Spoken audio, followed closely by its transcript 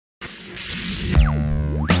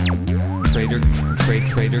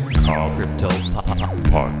Trader Crypto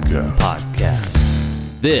Podcast.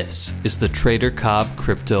 This is the Trader Cobb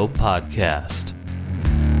Crypto Podcast.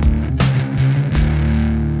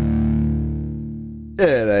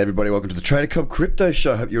 G'day everybody, welcome to the Trader Cobb Crypto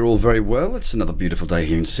Show. Hope you're all very well. It's another beautiful day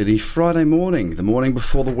here in Sydney, Friday morning, the morning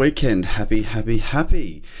before the weekend.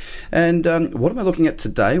 Happy. And what am I looking at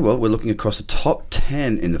today? Well, we're looking across the top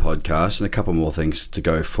 10 in the podcast and a couple more things to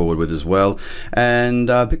go forward with as well. And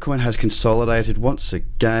Bitcoin has consolidated once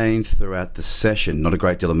again throughout the session. Not a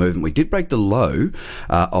great deal of movement. We did break the low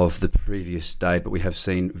of the previous day, but we have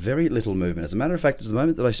seen very little movement. As a matter of fact, at the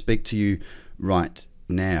moment that I speak to you right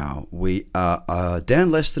now, we are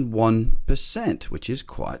down less than 1%, which is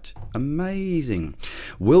quite amazing.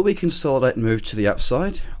 Will we consolidate and move to the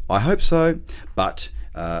upside? I hope so, but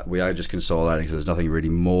we are just consolidating, so there's nothing really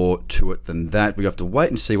more to it than that. We have to wait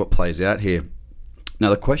and see what plays out here. Now,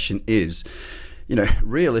 the question is,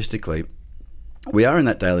 realistically, we are in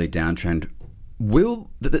that daily downtrend.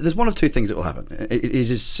 There's one of two things that will happen. It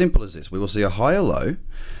is as simple as this. We will see a higher low,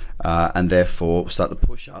 and therefore start to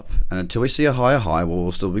push up, and until we see a higher high,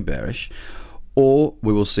 we'll still be bearish, or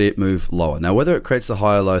we will see it move lower. Now, whether it creates a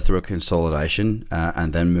higher low through a consolidation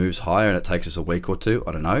and then moves higher and it takes us a week or two,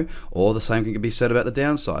 I don't know, or the same can be said about the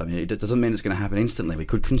downside. I mean, it doesn't mean it's going to happen instantly. We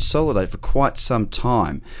could consolidate for quite some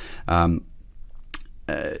time.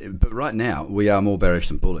 But right now, we are more bearish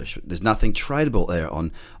than bullish. There's nothing tradable there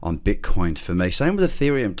on Bitcoin for me. Same with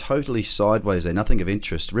Ethereum, totally sideways there, nothing of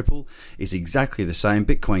interest. Ripple is exactly the same.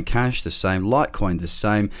 Bitcoin Cash, the same. Litecoin, the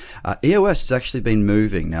same. EOS has actually been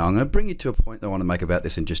moving. Now, I'm going to bring you to a point that I want to make about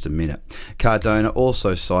this in just a minute. Cardano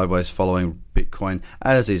also sideways following Bitcoin,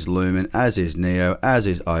 as is Lumen, as is Neo, as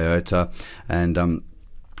is IOTA, and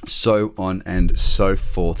so on and so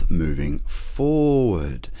forth moving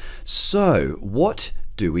forward. So what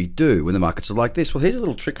do we do when the markets are like this? Well, here's a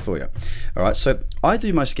little trick for you. All right, so I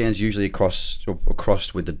do my scans usually across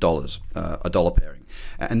with the dollars, a dollar pairing.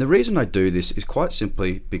 And the reason I do this is quite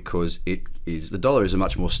simply because the dollar is a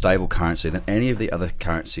much more stable currency than any of the other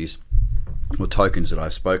currencies or tokens that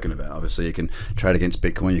I've spoken about. Obviously, you can trade against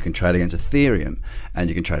Bitcoin, you can trade against Ethereum, and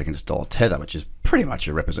you can trade against dollar tether, which is pretty much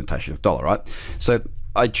a representation of dollar, right? So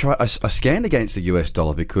I scanned against the US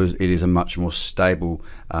dollar because it is a much more stable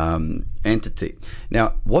entity.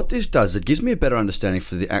 Now, what this does, it gives me a better understanding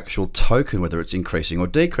for the actual token, whether it's increasing or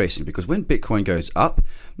decreasing. Because when Bitcoin goes up,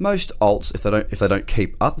 most alts, if they don't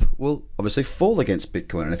keep up, will obviously fall against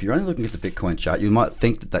Bitcoin. And if you're only looking at the Bitcoin chart, you might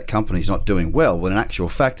think that company's not doing well, when in actual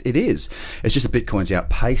fact it is. It's just that Bitcoin's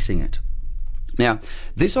outpacing it. Now,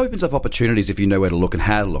 this opens up opportunities if you know where to look and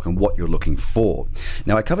how to look and what you're looking for.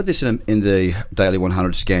 Now, I covered this in the Daily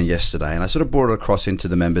 100 scan yesterday, and I sort of brought it across into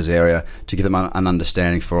the members area to give them an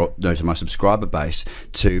understanding to my subscriber base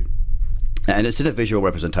and it's in a visual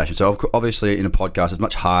representation. So obviously in a podcast, it's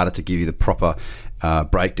much harder to give you the proper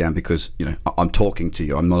breakdown because I'm talking to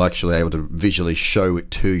you. I'm not actually able to visually show it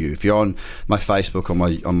to you. If you're on my Facebook,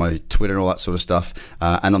 on my Twitter, and all that sort of stuff,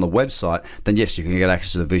 and on the website, then yes, you can get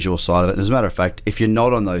access to the visual side of it. And as a matter of fact, if you're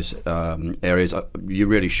not on those areas, you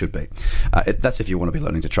really should be. That's if you want to be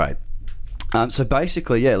learning to trade. So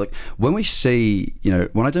basically, look, when we see,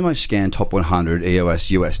 when I do my scan top 100 EOS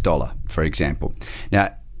US dollar, for example,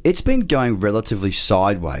 now it's been going relatively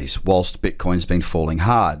sideways whilst Bitcoin's been falling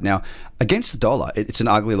hard. Now, against the dollar, it's an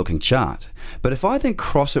ugly looking chart. But if I then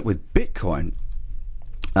cross it with Bitcoin,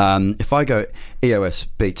 if I go EOS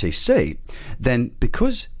BTC, then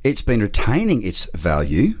because it's been retaining its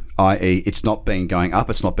value, i.e. it's not been going up,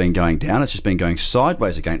 it's not been going down, it's just been going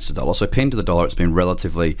sideways against the dollar. So pinned to the dollar, it's been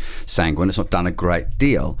relatively sanguine. It's not done a great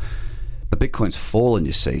deal. But Bitcoin's fallen,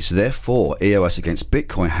 you see. So therefore, EOS against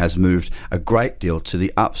Bitcoin has moved a great deal to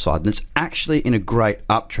the upside. And it's actually in a great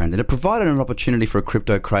uptrend. And it provided an opportunity for a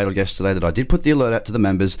crypto cradle yesterday that I did put the alert out to the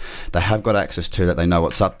members. They have got access to that. They know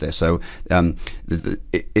what's up there. So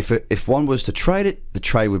if one was to trade it, the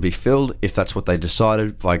trade would be filled if that's what they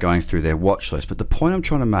decided by going through their watch list. But the point I'm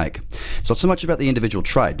trying to make, it's not so much about the individual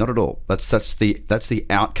trade. Not at all. That's the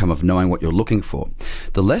outcome of knowing what you're looking for.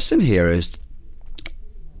 The lesson here is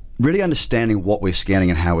really understanding what we're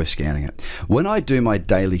scanning and how we're scanning it. When I do my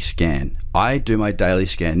daily scan, 9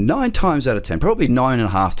 times out of 10, probably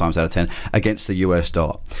 9.5 times out of 10 against the US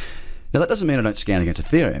dollar. Now, that doesn't mean I don't scan against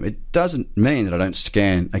Ethereum. It doesn't mean that I don't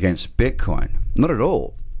scan against Bitcoin. Not at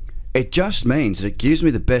all. It just means that it gives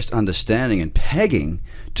me the best understanding and pegging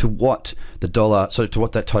to what the dollar, so to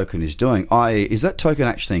what that token is doing, i.e. is that token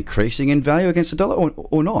actually increasing in value against the dollar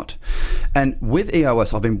or not? And with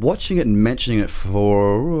EOS, I've been watching it and mentioning it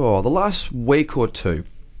for the last week or two.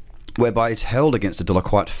 whereby it's held against the dollar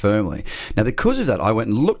quite firmly. Now, because of that, I went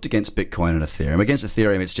and looked against Bitcoin and Ethereum. Against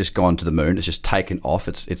Ethereum, it's just gone to the moon. It's just taken off.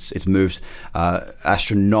 It's moved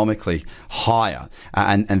astronomically higher,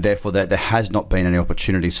 and therefore there has not been any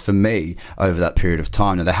opportunities for me over that period of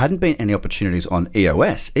time. Now, there hadn't been any opportunities on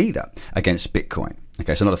EOS either against Bitcoin.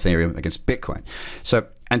 Okay, so not Ethereum against Bitcoin. So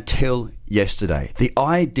until yesterday, the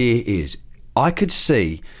idea is I could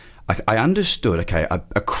see, I understood, okay,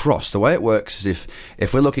 across, the way it works is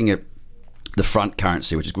if we're looking at the front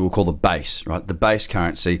currency, which is we'll call the base, right? The base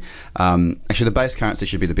currency, actually the base currency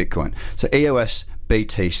should be the Bitcoin. So EOS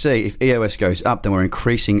BTC, if EOS goes up, then we're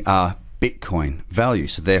increasing our Bitcoin value.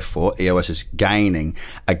 So therefore, EOS is gaining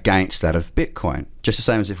against that of Bitcoin. Just the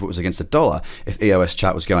same as if it was against the dollar. If EOS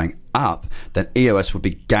chart was going up, then EOS would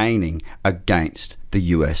be gaining against the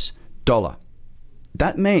US dollar.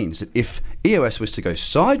 That means that if EOS was to go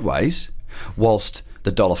sideways whilst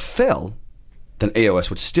the dollar fell, then EOS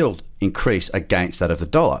would still increase against that of the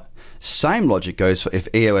dollar. Same logic goes for if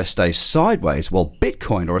EOS stays sideways while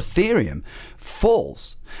Bitcoin or Ethereum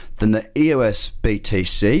falls, then the EOS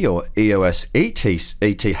BTC or EOS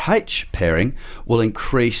ETH pairing will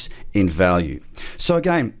increase in value. So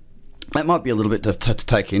again, that might be a little bit to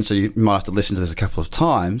take in, so you might have to listen to this a couple of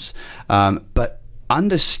times, but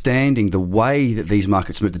understanding the way that these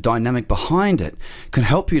markets move, the dynamic behind it, can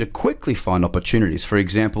help you to quickly find opportunities. For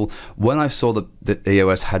example, when I saw that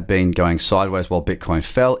EOS had been going sideways while Bitcoin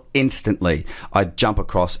fell, instantly I'd jump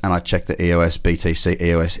across and I'd check the EOS BTC,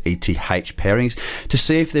 EOS ETH pairings to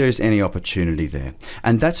see if there is any opportunity there.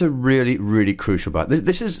 And that's a really, really crucial part.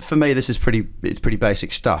 This is, for me, it's pretty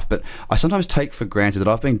basic stuff, but I sometimes take for granted that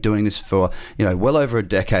I've been doing this for, well over a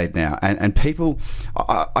decade now, and people,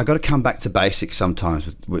 I got to come back to basics sometimes.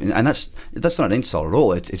 And that's not an insult at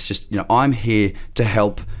all. It's just, I'm here to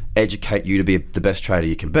help educate you to be the best trader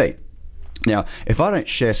you can be. Now, if I don't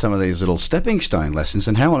share some of these little stepping stone lessons,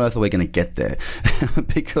 then how on earth are we going to get there?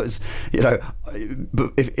 Because,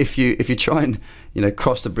 if you try and,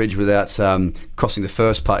 cross the bridge without crossing the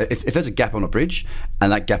first part, if there's a gap on a bridge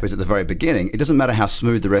and that gap is at the very beginning, it doesn't matter how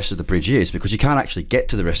smooth the rest of the bridge is, because you can't actually get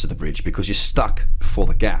to the rest of the bridge because you're stuck before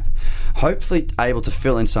the gap. Hopefully able to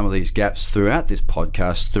fill in some of these gaps throughout this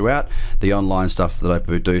podcast, throughout the online stuff that I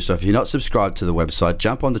do. So if you're not subscribed to the website,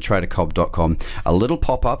 jump on to tradercobb.com. A little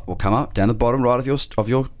pop-up will come up down the bottom right of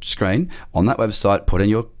your screen on that website. Put in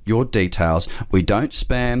your details. We don't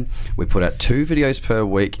spam. We put out 2 videos per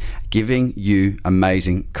week giving you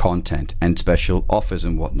amazing content and special offers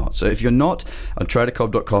and whatnot. So if you're not on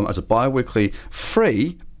tradercobb.com as a bi-weekly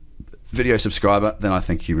free video subscriber, then I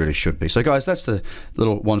think you really should be. So guys, that's the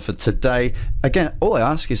little one for today. Again, all I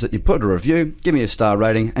ask is that you put a review, give me a star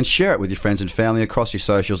rating, and share it with your friends and family across your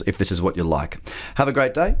socials if this is what you like. Have a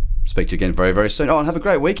great day. Speak to you again very, very soon. And have a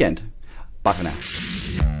great weekend. Bye for now.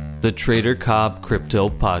 The Trader Cobb Crypto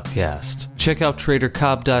Podcast. Check out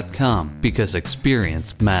TraderCobb.com because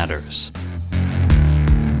experience matters.